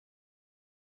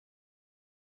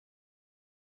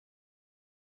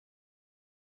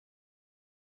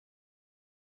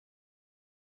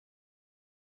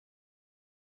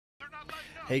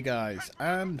Hey guys,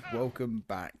 and welcome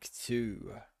back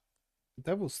to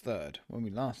Devil's Third. When we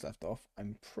last left off,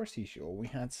 I'm pretty sure we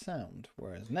had sound,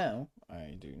 whereas now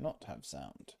I do not have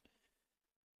sound.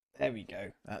 There we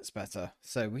go, that's better.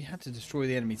 So we had to destroy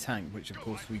the enemy tank, which of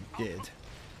course we did.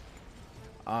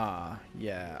 Ah,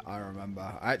 yeah, I remember.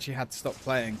 I actually had to stop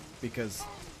playing because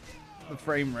the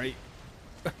frame rate...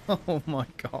 Oh my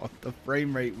god, the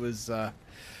frame rate was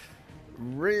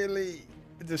really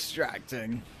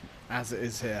distracting, as it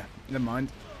is here. Never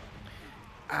mind.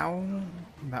 Ow,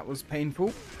 that was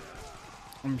painful.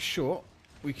 I'm sure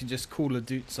we can just Call of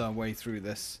Duty our way through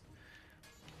this.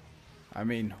 I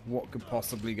mean, what could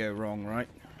possibly go wrong, right?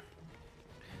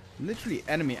 Literally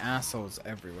enemy assholes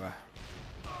everywhere.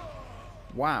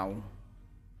 Wow.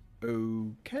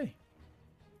 Okay.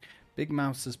 Big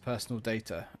Mouse's personal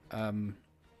data.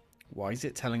 Why is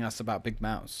it telling us about Big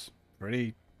Mouse?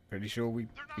 Pretty sure we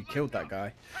killed that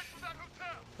guy.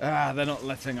 Ah, they're not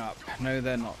letting up. No,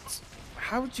 they're not.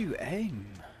 How do you aim?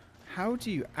 How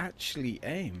do you actually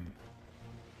aim?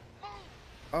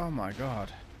 Oh my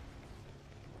god.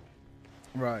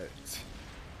 Right.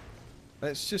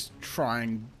 Let's just try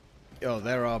and... Oh,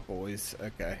 there are boys.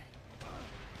 Okay.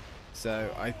 So,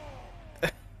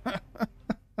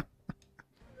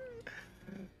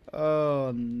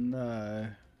 Oh no.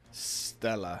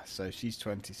 Stella. So she's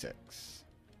 26.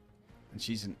 And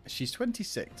she's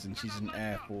 26 and she's an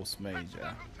Air Force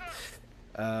major.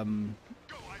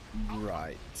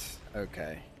 Right.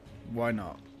 Okay. Why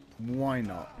not? Why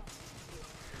not?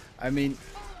 I mean,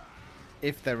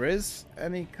 if there is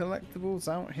any collectibles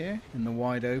out here in the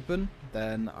wide open,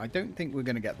 then I don't think we're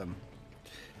going to get them.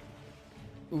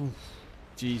 Oof.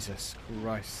 Jesus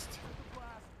Christ.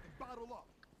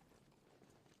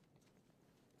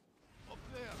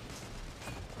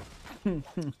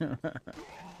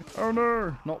 Oh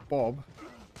no! Not Bob.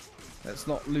 Let's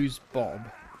not lose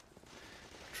Bob.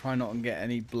 Try not and get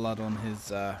any blood on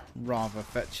his rather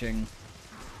fetching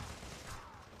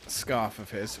scarf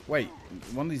of his. Wait,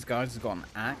 one of these guys has got an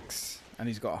axe, and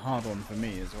he's got a hard one for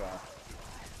me as well.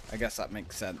 I guess that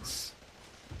makes sense.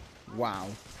 Wow.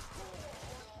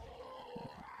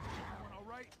 All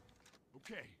right.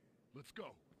 Okay, let's go.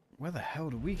 Where the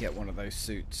hell do we get one of those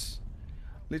suits?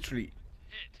 Literally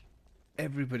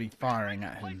everybody firing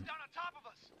at him.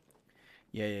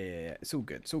 Yeah. It's all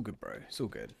good. It's all good, bro. It's all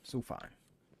good. It's all fine.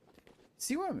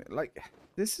 See what I mean? Like,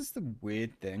 this is the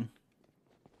weird thing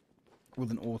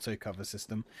with an auto cover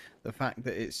system. The fact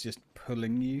that it's just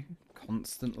pulling you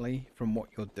constantly from what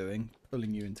you're doing,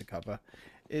 pulling you into cover.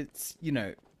 It's, you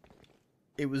know,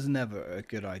 it was never a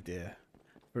good idea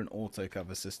for an auto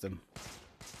cover system.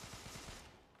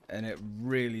 And it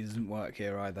really doesn't work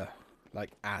here either.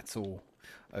 Like, at all.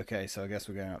 Okay, so I guess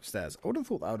we're going upstairs. I would have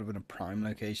thought that would have been a prime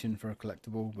location for a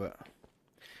collectible, but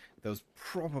there was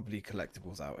probably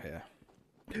collectibles out here.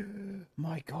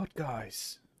 My god,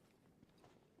 guys.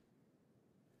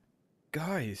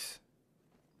 Guys.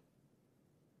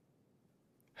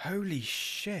 Holy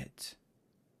shit.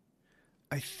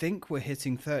 I think we're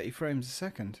hitting 30 frames a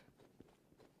second.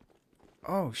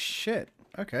 Oh shit.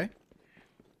 Okay.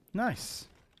 Nice.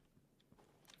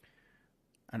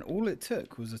 And all it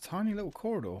took was a tiny little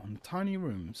corridor and tiny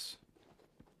rooms.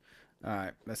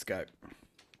 Alright, let's go.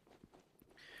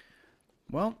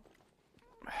 Well,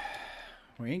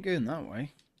 we ain't going that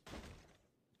way.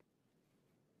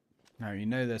 Now, you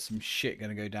know there's some shit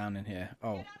gonna go down in here.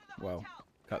 Oh, well,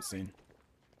 cutscene.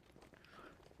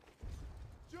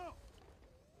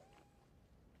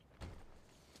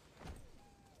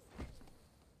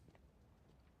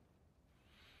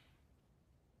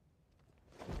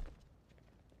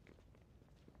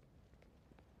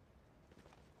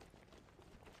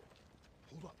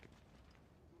 Hold up.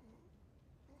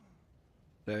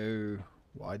 So,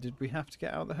 why did we have to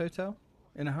get out of the hotel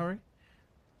in a hurry?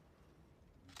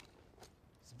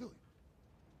 Civilian.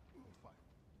 Fire.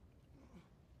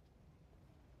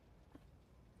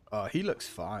 Oh, he looks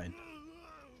fine.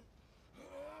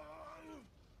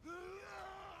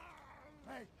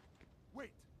 Hey,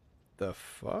 wait. The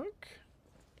fuck?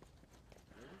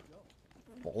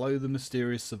 Follow the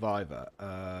mysterious survivor.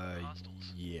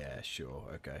 Yeah, sure,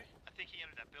 okay. I think he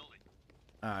entered that building.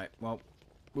 Alright, well,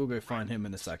 we'll go find him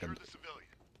in a second. Secure the civilian.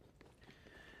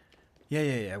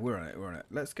 Yeah, we're on it.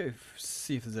 Let's go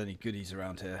see if there's any goodies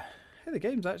around here. Hey, the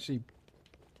game's actually...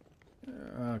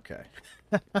 okay.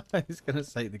 I was going to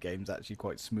say the game's actually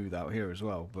quite smooth out here as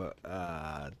well, but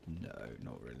no,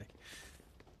 not really.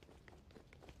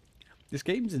 This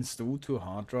game's installed to a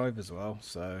hard drive as well,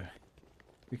 so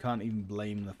we can't even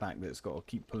blame the fact that it's got to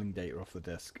keep pulling data off the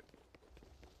disk.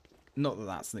 Not that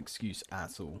that's an excuse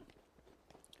at all.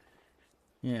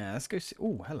 Yeah, let's go see.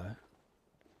 Oh, hello.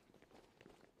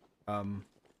 I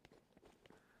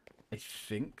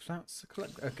think that's a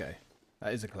collect. Okay,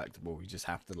 that is a collectible. You just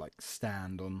have to like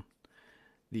stand on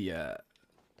the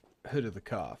hood of the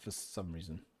car for some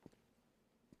reason.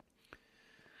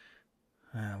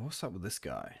 What's up with this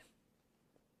guy?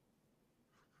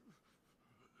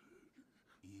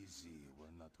 Easy, we're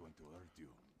not going to hurt you.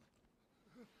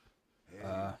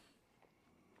 Hey.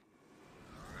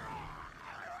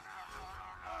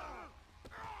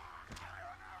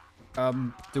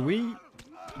 Do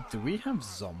we have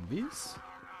zombies?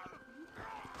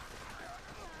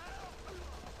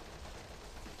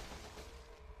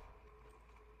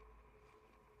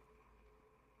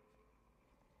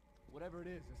 Whatever it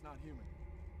is, it's not human.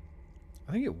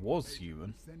 I think it was Hey,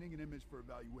 human. sending an image for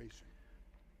evaluation.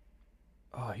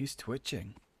 Oh, he's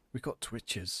twitching. We got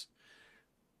twitches.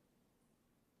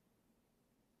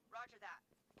 Roger that.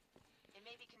 It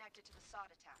may be connected to the sod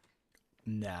attack.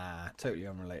 Nah, totally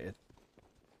unrelated.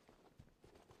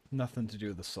 Nothing to do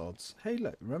with the sods. Hey,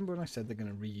 look, remember when I said they're going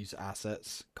to reuse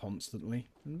assets constantly?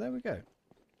 And there we go.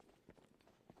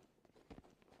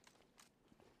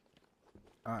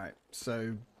 Alright,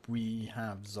 so we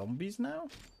have zombies now?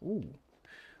 Ooh,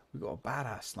 we got a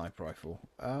badass sniper rifle.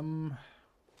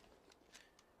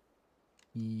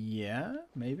 Yeah,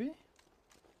 maybe?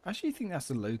 I actually think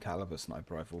that's a low caliber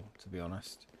sniper rifle, to be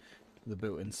honest. The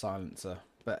built-in silencer.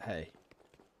 But hey,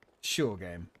 sure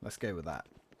game. Let's go with that.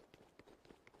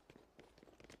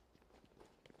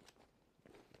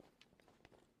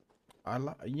 I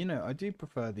do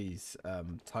prefer these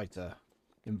tighter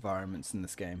environments in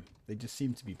this game. They just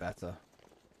seem to be better.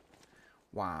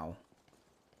 Wow.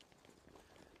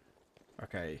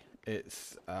 Okay,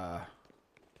 it's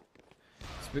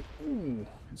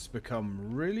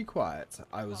become really quiet,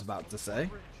 I was about to say.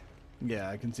 Yeah,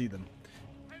 I can see them.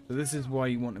 So this is why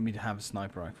you wanted me to have a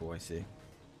sniper rifle, I see.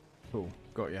 Cool,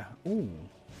 got ya. Ooh.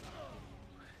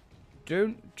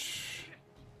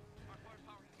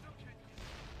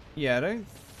 Yeah, I don't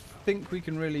think we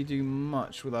can really do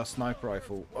much with our sniper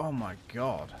rifle. Oh my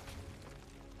god.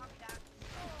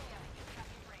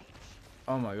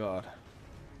 Oh my god.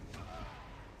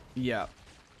 Yeah.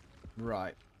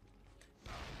 Right.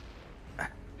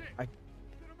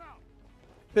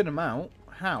 Thin him out?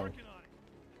 How?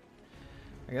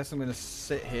 I guess I'm going to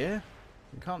sit here.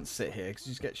 You can't sit here because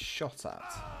you just get shot at.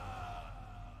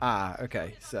 Ah,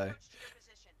 okay, so...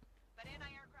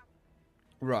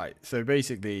 Right, so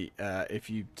basically, if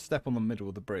you step on the middle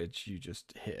of the bridge, you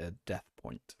just hit a death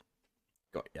point.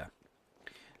 Got ya.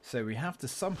 So we have to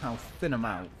somehow thin them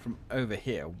out from over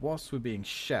here whilst we're being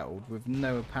shelled with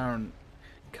no apparent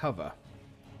cover.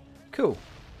 Cool.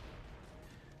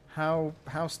 How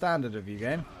standard of you,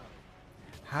 game?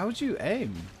 How'd you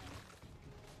aim?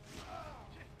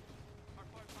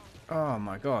 Oh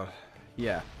my god.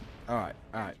 Yeah. Alright.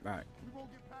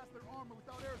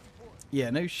 Yeah,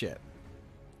 no shit.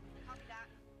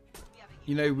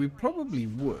 You know, we probably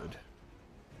would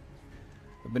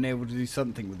have been able to do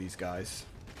something with these guys.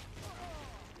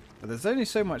 But there's only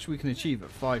so much we can achieve at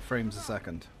 5 frames a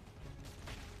second.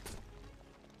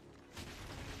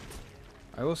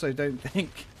 I also don't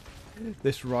think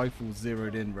this rifle's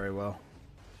zeroed in very well.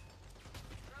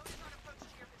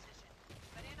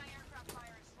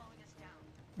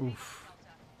 Oof.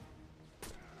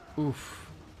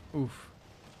 Oof. Oof.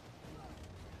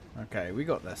 Okay, we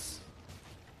got this.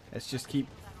 Let's just keep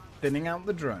thinning out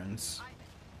the drones.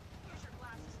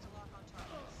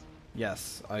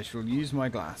 Yes, I shall use my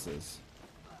glasses.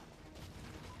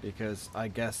 Because I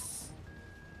guess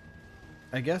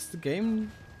the game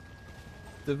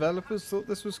developers thought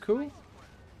this was cool.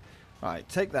 Alright,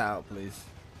 take that out, please.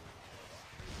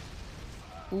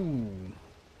 Ooh.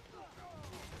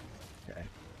 Okay.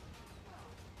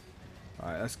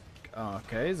 Alright, let's...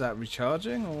 okay, is that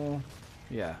recharging or...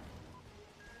 yeah.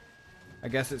 I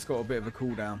guess it's got a bit of a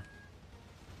cooldown.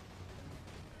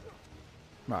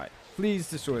 Right, please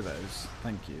destroy those.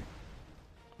 Thank you.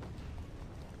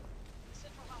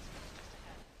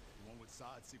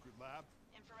 Secret lab?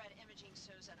 Infrared imaging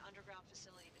shows an underground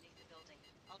facility beneath the building.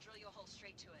 I'll drill you a hole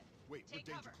straight to it. Wait, Take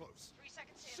we're danger cover. close. 3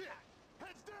 seconds to Shit! impact.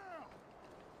 Heads down!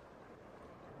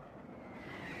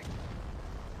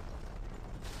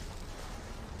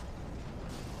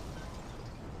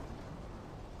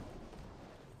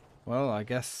 Well, I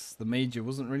guess the Major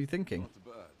wasn't really thinking. Not too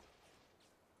bad.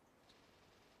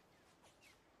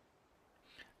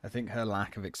 I think her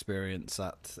lack of experience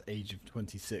at the age of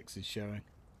 26 is showing.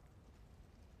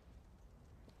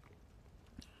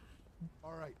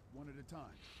 All right, one at a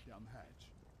time. Down the hatch.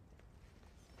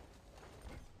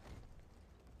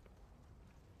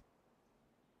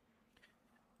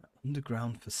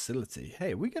 Underground facility.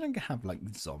 Hey, are we gonna have like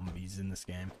zombies in this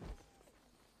game?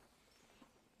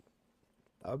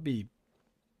 That would be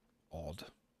odd.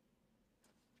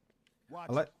 Watch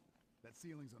I like. it. That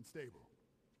ceiling's unstable.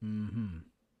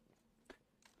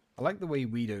 I like the way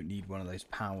we don't need one of those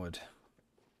powered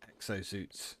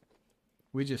exosuits.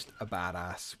 We're just a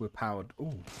badass. We're powered.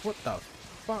 Oh, what the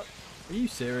fuck? Are you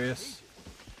serious?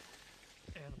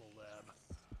 Animal lab.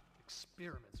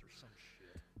 Experiments or some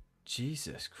shit.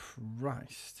 Jesus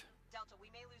Christ. Delta, we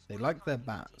may lose They voice like their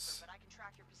contact deeper, bats. but I can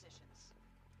track your positions.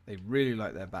 They really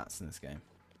like their bats in this game.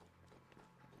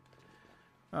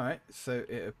 Alright, so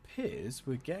it appears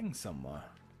we're getting somewhere.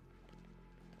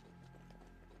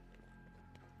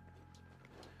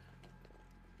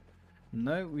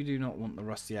 No, we do not want the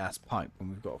rusty ass pipe when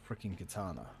we've got a freaking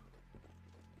katana.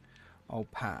 I'll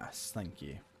pass, thank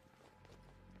you.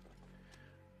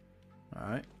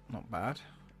 Alright, not bad.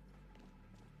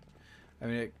 I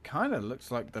mean, it kind of looks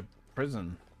like the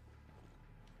prison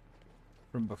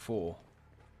from before.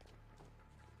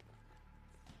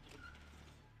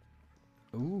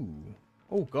 Ooh.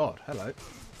 Oh god, hello.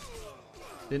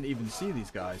 Didn't even see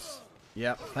these guys.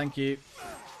 Yep, thank you.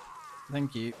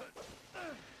 Thank you.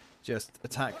 Just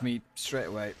attack me straight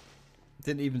away.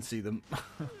 Didn't even see them.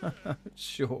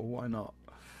 Sure, why not?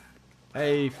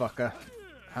 Hey, fucker.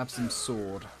 Have some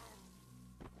sword.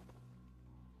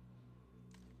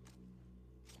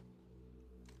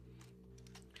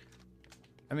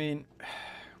 I mean,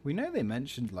 we know they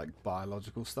mentioned like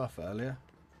biological stuff earlier.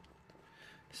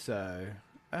 So,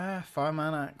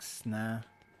 fireman axe, nah.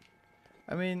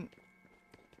 I mean,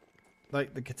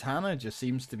 like the katana just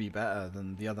seems to be better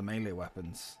than the other melee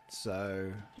weapons.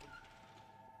 So,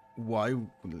 why,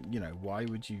 you know, why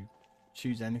would you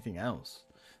choose anything else?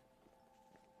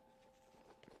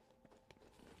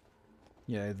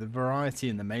 You know, the variety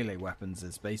in the melee weapons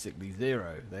is basically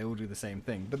zero. They all do the same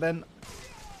thing. But then,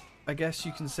 I guess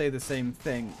you can say the same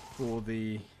thing for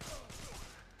the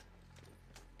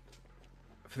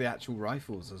actual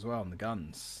rifles as well and the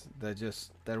guns.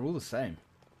 They're all the same.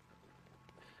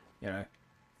 You know,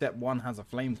 except one has a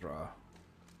flamethrower.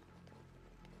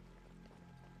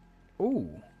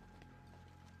 Ooh.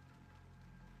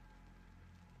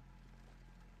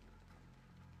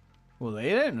 Well,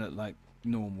 they don't look like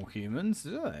normal humans,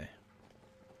 do they?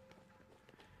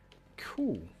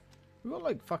 Cool. We got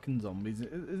like fucking zombies.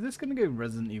 Is this gonna go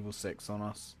Resident Evil 6 on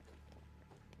us?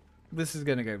 This is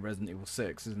gonna go Resident Evil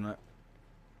 6, isn't it?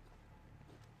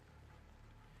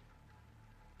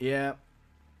 Yeah.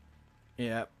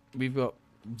 Yeah. We've got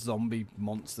zombie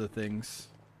monster things.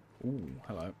 Ooh,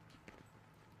 hello.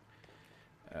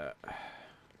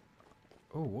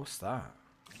 Oh, what's that?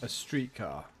 A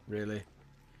streetcar, really?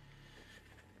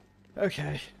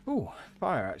 Okay. Ooh,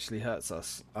 fire actually hurts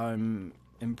us. I'm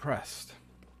impressed.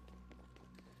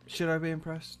 Should I be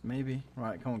impressed? Maybe.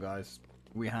 Right, come on, guys.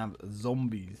 We have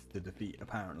zombies to defeat,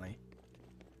 apparently.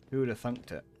 Who would have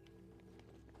thunked it?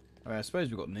 I suppose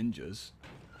we've got ninjas.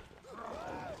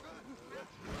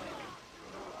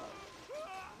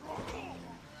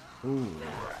 Ooh.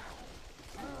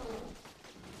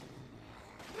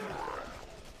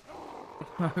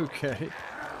 Okay.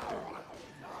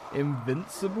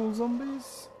 Invincible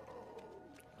zombies?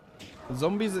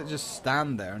 Zombies that just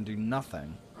stand there and do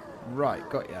nothing. Right,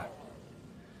 got ya.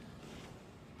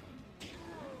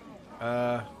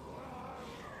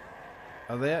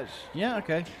 Are they actually... Yeah,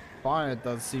 okay. Fire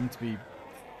does seem to be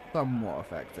somewhat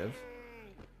effective.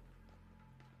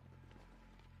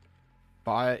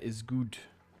 Fire is good.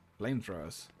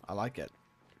 Flamethrowers. I like it.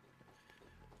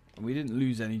 And we didn't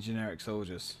lose any generic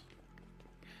soldiers.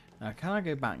 Now, can I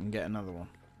go back and get another one?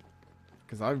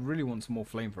 Because I really want some more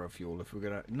flamethrower fuel if we're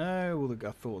gonna... No,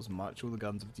 I thought as much. All the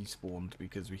guns have despawned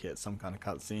because we hit some kind of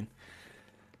cutscene.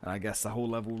 And I guess the whole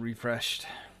level refreshed.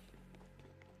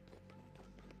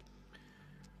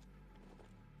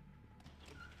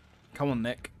 Come on,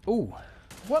 Nick. Ooh,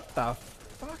 what the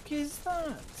fuck is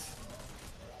that?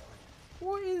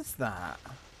 What is that?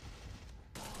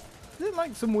 Is it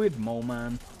like some weird mole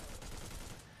man?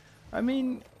 I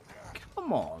mean,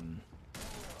 come on.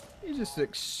 You just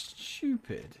look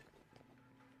stupid.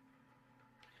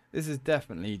 This is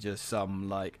definitely just some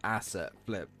like asset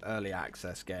flip early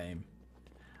access game.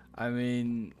 I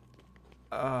mean,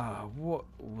 what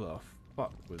the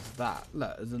fuck was that?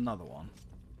 Look, there's another one.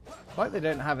 Like they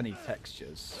don't have any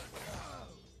textures.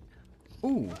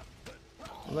 Ooh.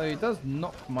 Although he does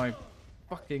knock my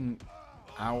fucking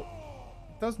out.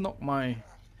 Does knock my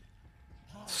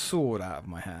sword out of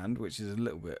my hand, which is a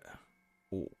little bit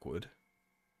awkward.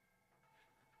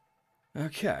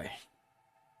 Okay.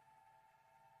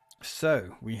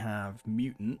 So, we have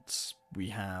mutants, we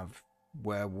have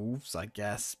werewolves, I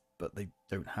guess, but they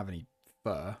don't have any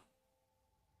fur.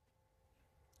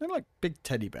 They're like big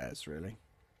teddy bears, really.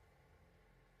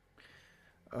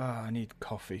 Oh, I need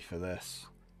coffee for this.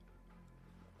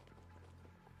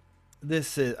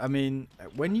 This is, I mean,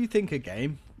 when you think a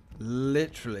game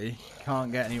literally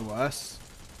can't get any worse,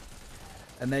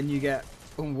 and then you get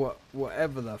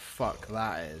whatever the fuck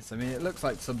that is. I mean, it looks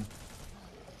like some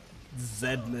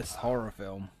Z-list horror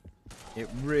film. It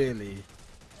really,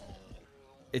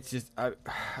 it's just, I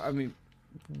mean,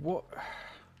 what?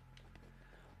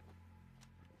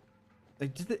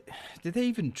 Like, did they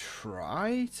even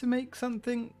try to make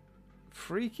something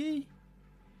freaky?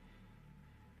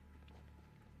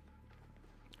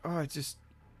 Oh,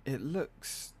 it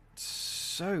looks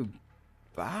so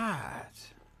bad.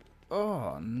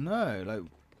 Oh no, like,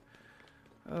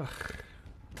 ugh.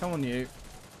 Come on, you.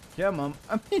 Yeah, Mum.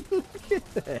 I mean, look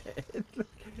at it.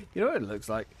 You know what it looks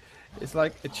like? It's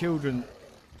like a children.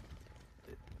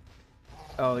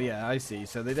 Oh yeah, I see.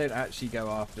 So they don't actually go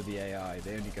after the AI.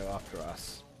 They only go after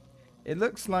us. It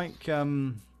looks like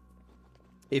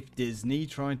if Disney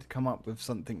tried to come up with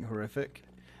something horrific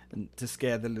and to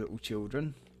scare the little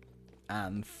children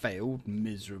and failed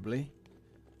miserably.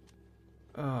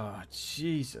 Oh,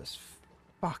 Jesus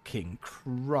fucking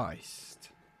Christ.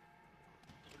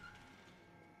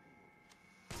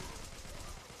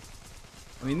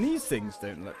 I mean, these things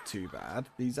don't look too bad.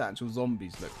 These actual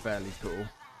zombies look fairly cool.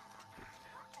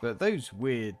 But those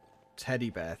weird teddy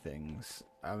bear things,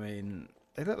 I mean,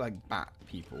 they look like bat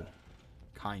people.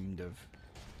 Kind of.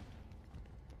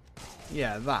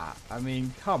 Yeah, that. I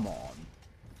mean, come on.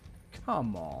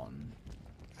 Come on.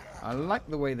 I like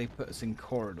the way they put us in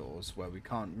corridors where we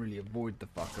can't really avoid the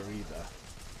fucker either.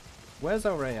 Where's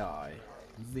our AI?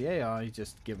 Is the AI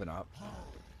just given up?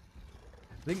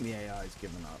 I think the AI's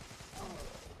given up.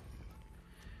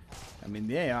 I mean,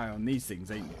 the AI on these things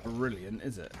ain't brilliant,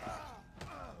 is it?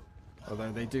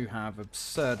 Although they do have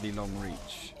absurdly long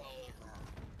reach.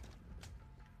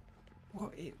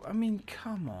 What? I mean,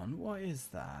 come on. What is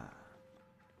that?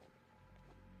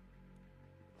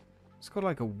 It's got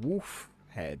like a wolf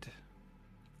head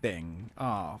thing.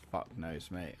 Ah, oh, fuck knows,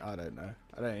 mate. I don't know.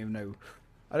 I don't even know.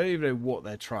 I don't even know what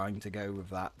they're trying to go with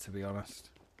that, to be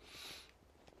honest.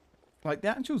 Like, the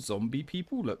actual zombie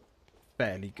people look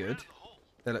fairly good.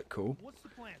 They look cool. What's the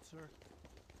plan, sir?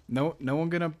 No one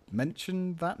gonna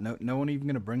mention that? No one even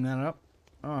gonna bring that up?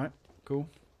 Alright, cool.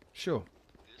 Sure.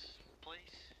 This place?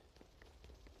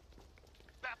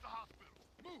 That's the hospital.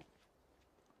 Move!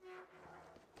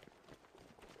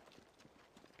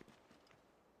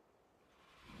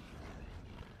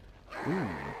 Ooh.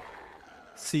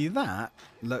 See, that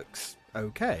looks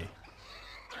okay.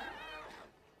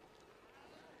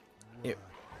 It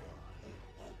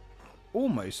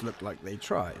almost looked like they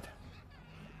tried.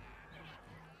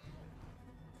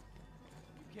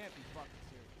 You can't be fucking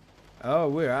serious. Oh,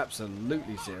 we're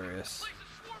absolutely serious.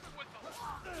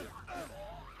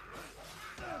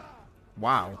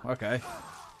 Wow, okay.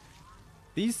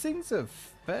 These things are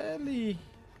fairly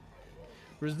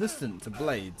resistant to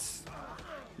blades.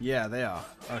 Yeah, they are.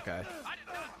 Okay.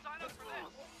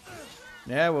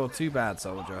 Yeah, well, too bad,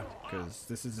 soldier, because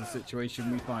this is the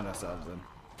situation we find ourselves in.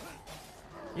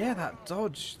 Yeah, that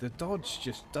dodge, the dodge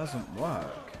just doesn't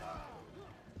work.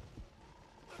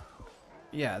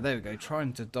 Yeah, there we go,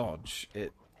 trying to dodge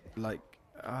it, like,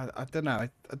 I don't know,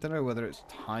 I don't know whether it's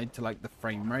tied to, like, the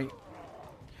frame rate,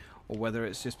 or whether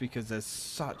it's just because there's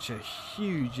such a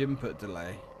huge input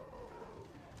delay.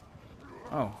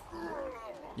 Oh.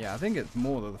 Yeah, I think it's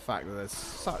more the fact that there's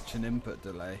such an input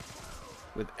delay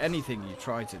with anything you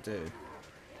try to do.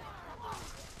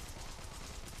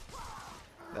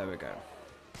 There we go.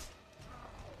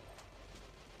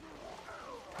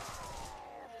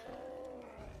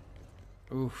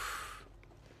 Oof.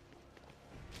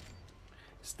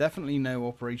 It's definitely no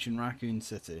Operation Raccoon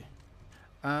City.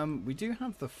 We do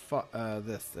have the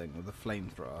this thing with the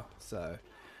flamethrower, so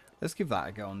let's give that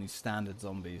a go on these standard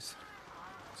zombies.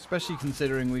 Especially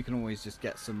considering we can always just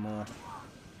get some more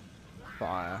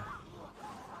fire.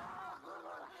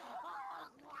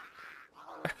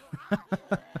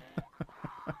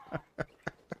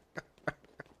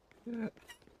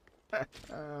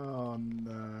 Oh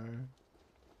no.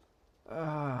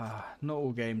 Not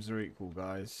all games are equal,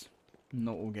 guys.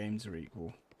 Not all games are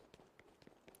equal.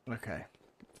 Okay,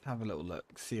 let's have a little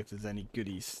look, see if there's any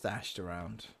goodies stashed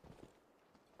around.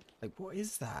 Like, what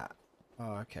is that?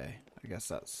 Oh, okay. I guess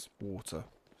that's water.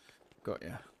 Got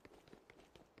ya.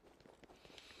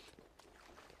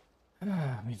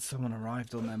 I mean, someone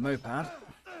arrived on their moped.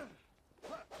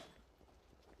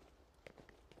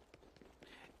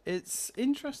 It's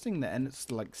interesting that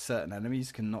it's like certain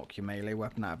enemies can knock your melee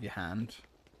weapon out of your hand.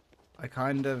 I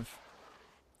kind of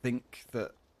think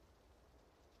that...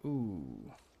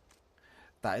 Ooh.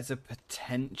 That is a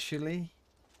potentially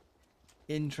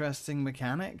interesting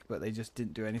mechanic, but they just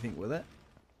didn't do anything with it.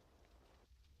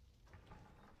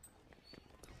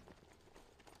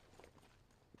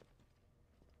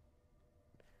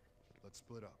 Let's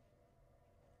split up.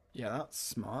 Yeah, that's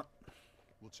smart.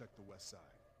 We'll check the west side.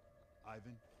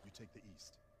 Ivan, you take the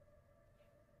east.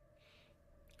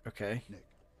 Okay. Nick,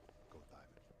 go with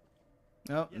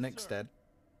Ivan. Oh, Yes, Nick's sir. dead.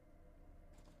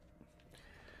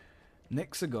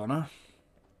 Nick's a goner.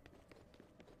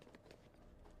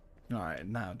 Alright,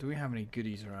 now, do we have any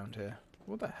goodies around here?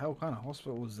 What the hell kind of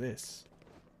hospital was this?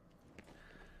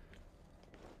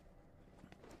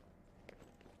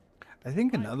 I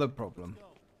think another problem... Go.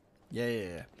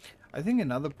 Yeah. I think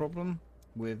another problem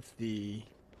with the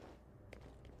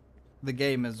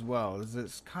game as well is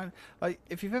it's kind of... Like,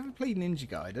 if you've ever played Ninja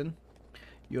Gaiden,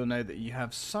 you'll know that you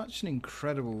have such an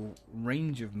incredible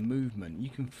range of movement. You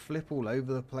can flip all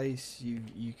over the place.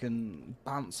 You can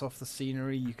bounce off the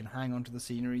scenery. You can hang onto the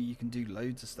scenery. You can do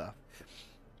loads of stuff.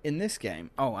 In this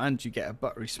game... Oh, and you get a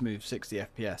buttery smooth 60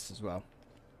 FPS as well.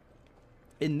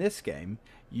 In this game,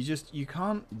 you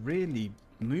can't really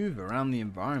move around the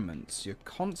environments. You're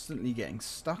constantly getting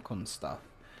stuck on stuff.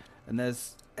 And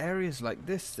there's areas like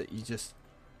this that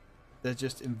they're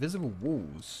just invisible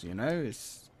walls, you know?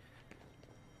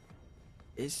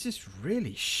 It's just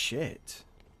really shit.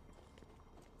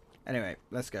 Anyway,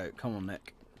 let's go. Come on,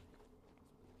 Nick.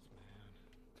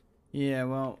 Yeah,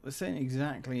 well, this ain't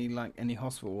exactly like any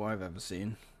hospital I've ever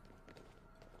seen.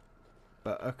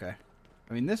 But, okay.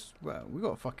 I mean, well, we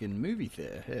got a fucking movie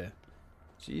theater here.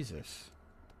 Jesus.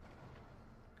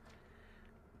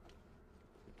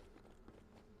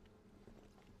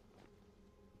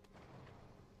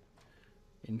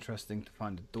 Interesting to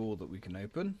find a door that we can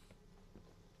open.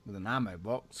 With an ammo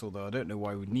box, although I don't know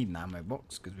why we'd need an ammo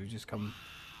box, because we've just come...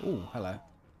 Oh, hello.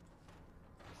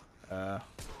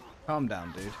 Calm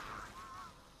down, dude. Looks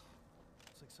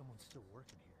like someone's still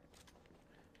working here.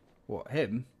 What,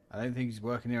 him? I don't think he's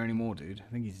working here anymore, dude.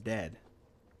 I think he's dead.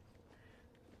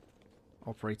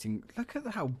 Operating... Look at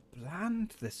how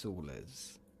bland this all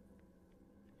is.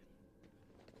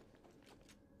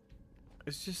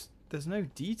 It's just... There's no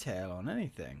detail on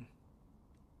anything.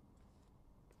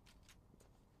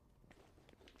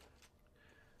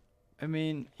 I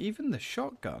mean, even the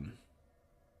shotgun.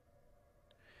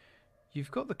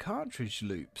 You've got the cartridge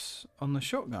loops on the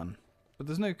shotgun, but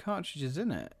there's no cartridges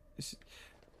in it. It's...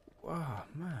 Oh,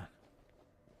 man.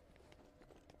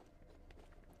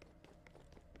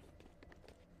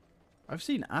 I've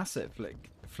seen asset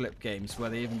flip games where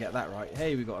they even get that right.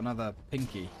 Hey, we got another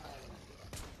pinky.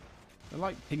 They're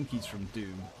like pinkies from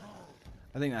Doom.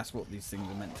 I think that's what these things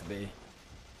are meant to be.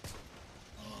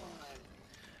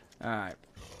 Alright.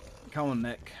 Come on,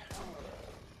 Nick.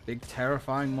 Big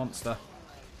terrifying monster.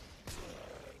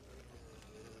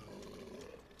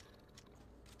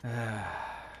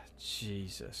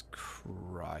 Jesus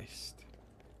Christ.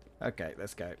 Okay,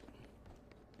 let's go.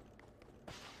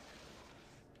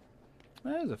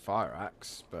 There's a fire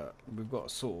axe, but we've got a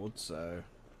sword, so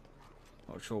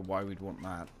not sure why we'd want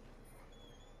that.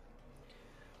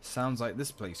 Sounds like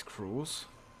this place crawls.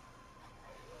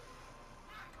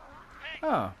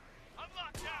 Oh.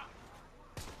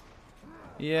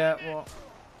 Yeah, well...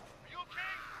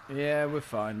 Yeah, we're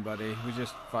fine, buddy. We're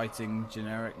just fighting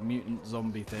generic mutant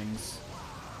zombie things.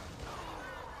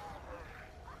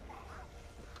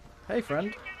 Hey,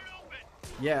 friend.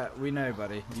 Yeah, we know,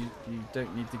 buddy. You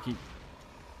don't need to keep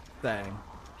staying.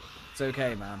 It's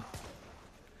okay, man.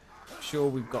 Sure,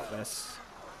 we've got this.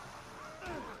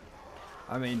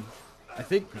 I mean, I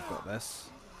think we've got this.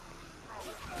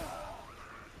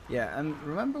 Yeah, and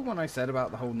remember when I said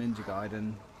about the whole Ninja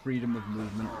Gaiden freedom of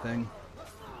movement thing?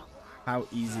 How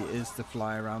easy it is to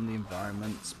fly around the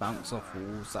environments, bounce off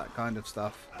walls, that kind of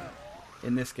stuff.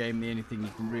 In this game, the only thing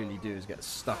you can really do is get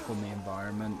stuck on the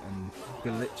environment and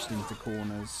glitched into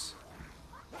corners.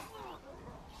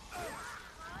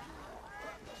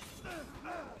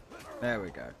 There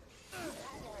we go.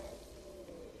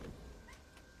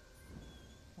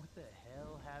 What the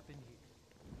hell happened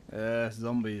here?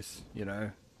 Zombies, you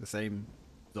know, the same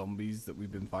zombies that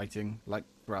we've been fighting, like,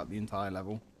 throughout the entire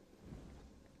level.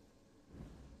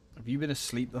 Have you been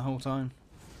asleep the whole time?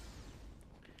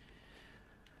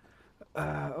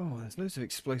 Oh, there's loads of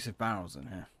explosive barrels in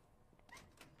here.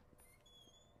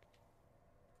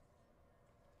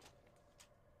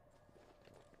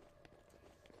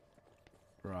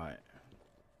 Right.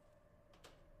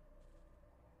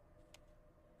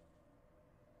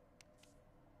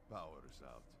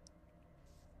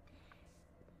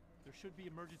 there should be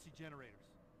emergency generators.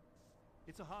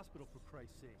 It's a hospital, for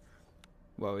Christ's sake.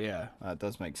 Well, yeah, that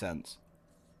does make sense.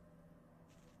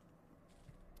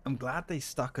 I'm glad they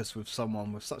stuck us with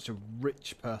someone with such a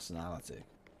rich personality.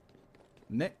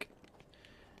 Nick,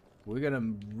 we're going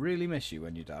to really miss you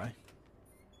when you die.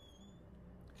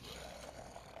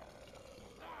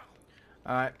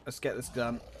 Alright, let's get this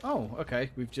done. Oh, okay.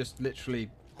 We've just literally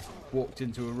walked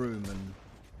into a room and...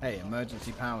 Hey,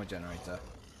 emergency power generator.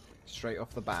 Straight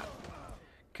off the bat.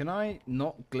 Can I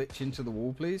not glitch into the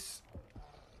wall, please?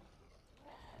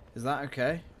 Is that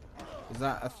okay? Is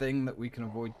that a thing that we can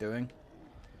avoid doing?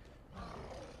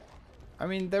 I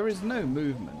mean, there is no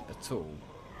movement at all.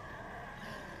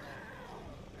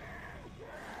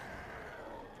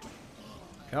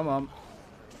 Come on.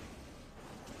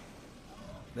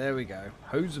 There we go.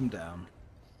 Hose them down.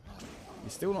 You're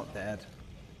still not dead.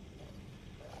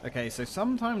 Okay, so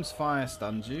sometimes fire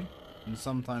stuns you, and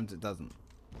sometimes it doesn't.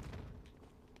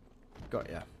 Got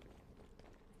ya.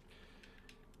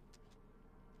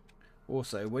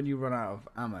 Also, when you run out of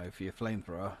ammo for your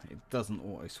flamethrower, it doesn't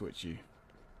auto-switch you.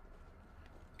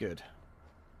 Good.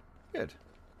 Good.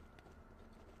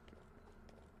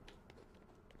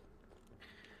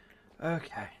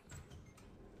 Okay.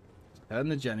 Turn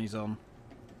the jennies on.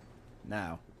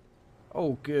 Now.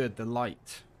 Oh, good. The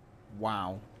light.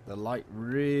 Wow. The light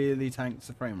really tanks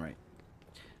the frame rate.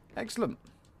 Excellent.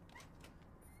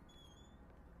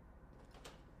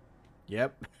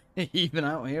 Yep. Even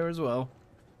out here as well.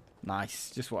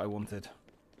 Nice. Just what I wanted.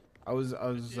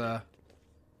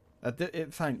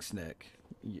 Thanks, Nick.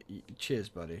 Cheers,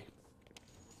 buddy.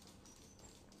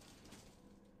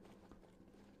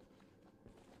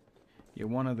 You're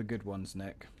one of the good ones,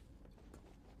 Nick.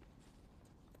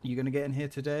 You gonna get in here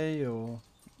today, or...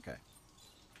 Okay.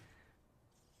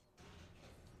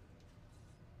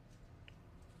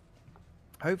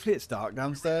 Hopefully it's dark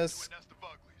downstairs.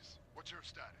 What's your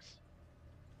status?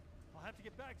 I'll have to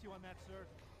get back to you on that, sir.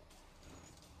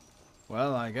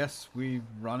 Well, I guess we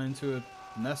run into a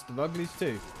nest of uglies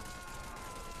too.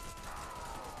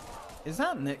 Is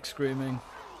that Nick screaming?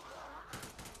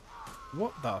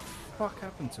 What the fuck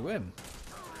happened to him?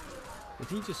 Did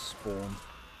he just spawn?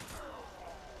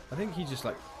 I think he just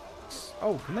like...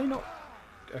 Oh, can they not...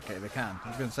 Okay, they can. I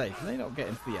was going to say, can they not get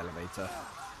into the elevator?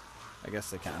 I guess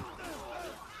they can.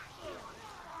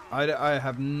 I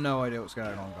have no idea what's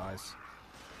going on, guys.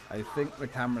 I think the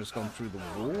camera's gone through the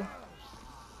wall.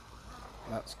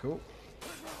 That's cool.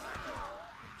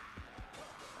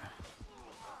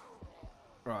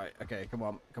 Right, okay, come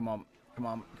on, come on, come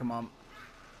on, come on.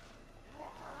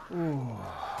 Ooh.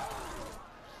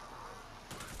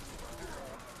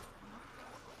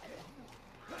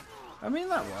 I mean,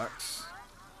 that works.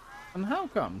 And how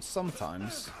come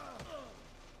sometimes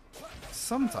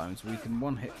we can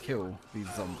one-hit kill these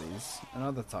zombies, and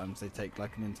other times they take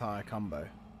like an entire combo?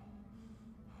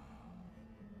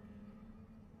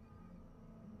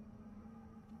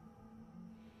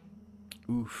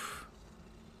 Oof.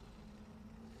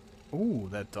 Ooh,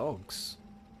 they're dogs.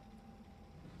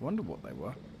 Wonder what they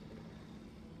were.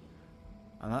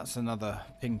 And that's another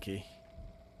pinky.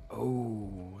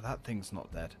 Oh, that thing's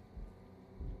not dead.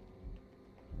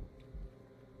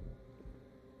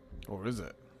 Or is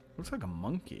it? Looks like a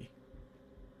monkey.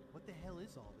 What the hell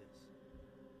is all this?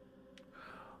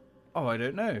 Oh, I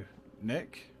don't know,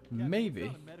 Nick. Captain, Maybe. you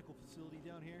found a medical facility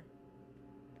down here?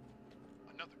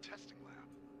 Another testing lab.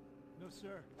 No,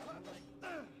 sir.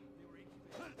 They were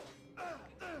incubated.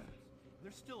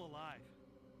 They're still alive.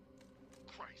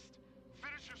 Christ.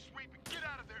 Finish your sweep and get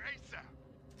out of there ASAP.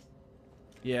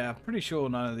 Yeah, pretty sure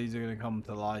none of these are going to come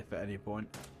to life at any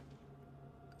point.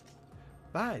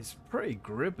 That is pretty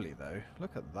gribbly, though.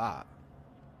 Look at that.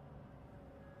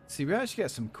 See, we actually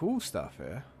get some cool stuff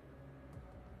here.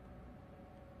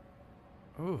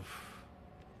 Oof.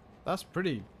 That's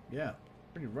pretty, yeah,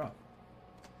 pretty rough.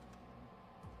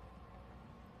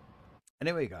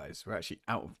 Anyway, guys, we're actually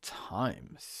out of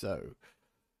time, so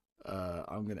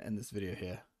I'm going to end this video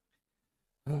here.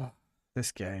 Oh,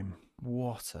 this game,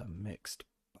 what a mixed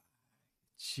bag.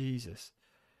 Jesus.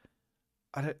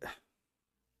 I don't...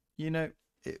 You know,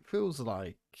 it feels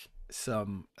like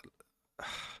some...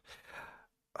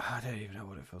 I don't even know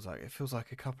what it feels like. It feels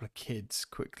like a couple of kids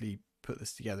quickly put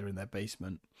this together in their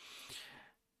basement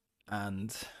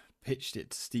and pitched it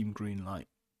to Steam Greenlight.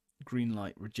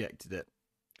 Greenlight rejected it,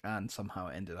 and somehow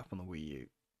it ended up on the Wii U.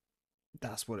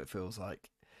 That's what it feels like.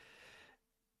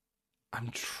 I'm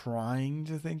trying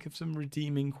to think of some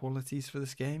redeeming qualities for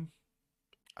this game.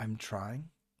 I'm trying.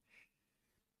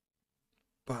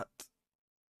 But,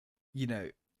 you know,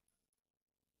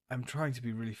 I'm trying to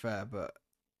be really fair, but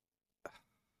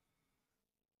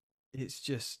it's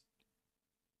just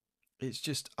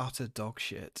utter dog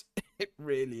shit. It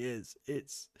really is.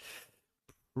 It's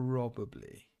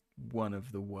probably one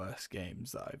of the worst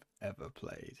games that I've ever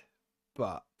played.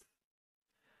 But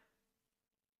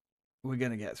we're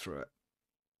going to get through it.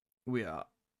 We are.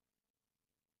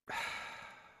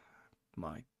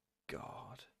 My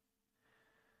God.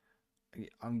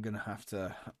 I'm going to have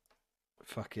to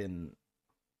fucking,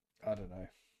 I don't know,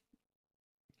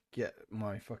 get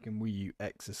my fucking Wii U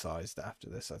exercised after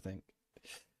this, I think.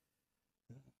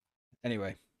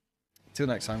 Anyway, till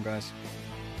next time, guys.